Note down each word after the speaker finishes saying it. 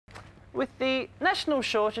With the national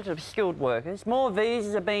shortage of skilled workers, more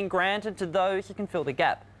visas are being granted to those who can fill the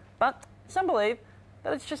gap. But some believe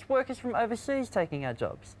that it's just workers from overseas taking our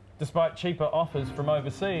jobs. Despite cheaper offers from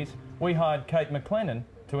overseas, we hired Kate McLennan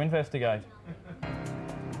to investigate.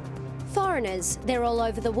 Foreigners, they're all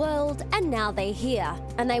over the world and now they're here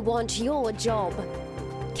and they want your job.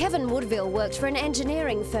 Kevin Woodville worked for an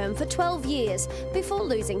engineering firm for 12 years before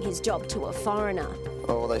losing his job to a foreigner.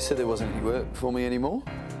 Oh, well, they said there wasn't any work for me anymore,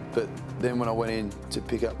 but then when I went in to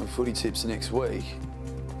pick up my footy tips the next week,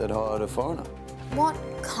 they'd hired a foreigner. What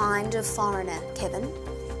kind of foreigner, Kevin?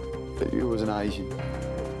 It was an Asian.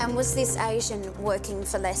 And was this Asian working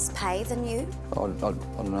for less pay than you? I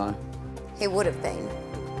don't know. He would have been.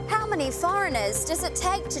 How many foreigners does it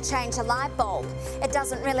take to change a light bulb? It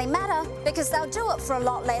doesn't really matter because they'll do it for a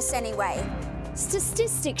lot less anyway.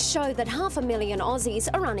 Statistics show that 500,000 Aussies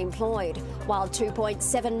are unemployed, while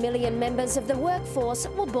 2.7 million members of the workforce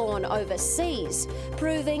were born overseas,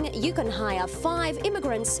 proving you can hire 5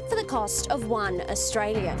 immigrants for the cost of 1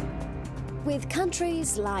 Australian. With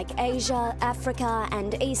countries like Asia, Africa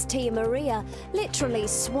and East Timor literally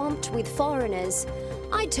swamped with foreigners,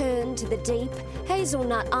 I turn to the deep,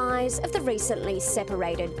 hazelnut eyes of the recently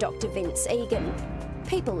separated Dr. Vince Egan,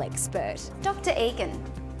 people expert. Dr. Egan,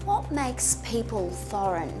 what makes people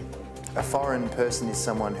foreign? A foreign person is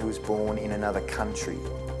someone who was born in another country.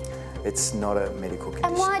 It's not a medical condition.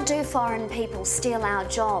 And why do foreign people steal our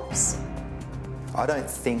jobs? I don't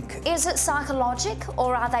think... Is it psychological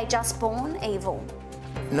or are they just born evil?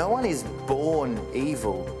 No one is born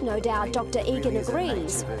evil. No doubt Dr. Egan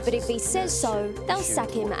agrees, but if he says so, they'll sack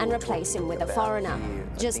him and replace him with a foreigner.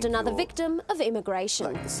 Just another victim of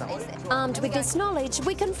immigration. Armed with this knowledge,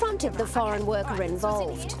 we confronted the foreign worker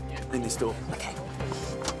involved. In this door.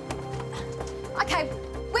 Okay,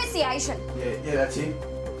 where's the Asian? Yeah, that's it.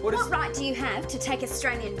 What right do you have to take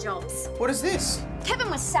Australian jobs? What is this? Kevin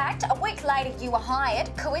was sacked. A week later, you were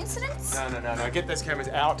hired. Coincidence? No. Get those cameras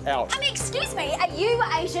out. I mean, excuse me, are you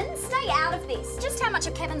Asian? Stay out of this. Just how much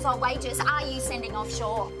of Kevin's old wages are you sending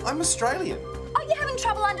offshore? I'm Australian. Oh, you're having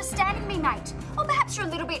trouble understanding me, mate. Or perhaps you're a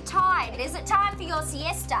little bit tired. Is it time for your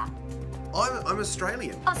siesta? I'm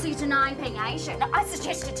Australian. Oh, so you're denying being Asian? I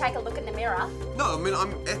suggest you take a look in the mirror. No, I mean,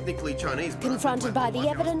 I'm ethnically Chinese. Confronted by the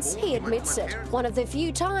evidence, he admits it. One of the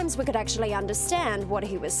few times we could actually understand what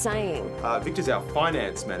he was saying. Victor's our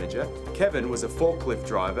finance manager. Kevin was a forklift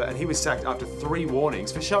driver and he was sacked after 3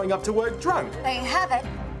 warnings for showing up to work drunk. There you have it.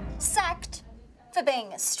 Sacked for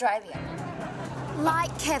being Australian.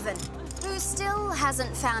 Like Kevin, who still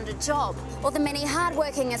hasn't found a job, or the many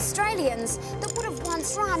hard-working Australians that would have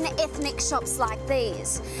once run ethnic shops like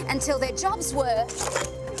these, until their jobs were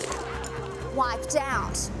wiped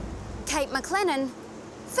out. Kate McLennan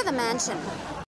for The Mansion.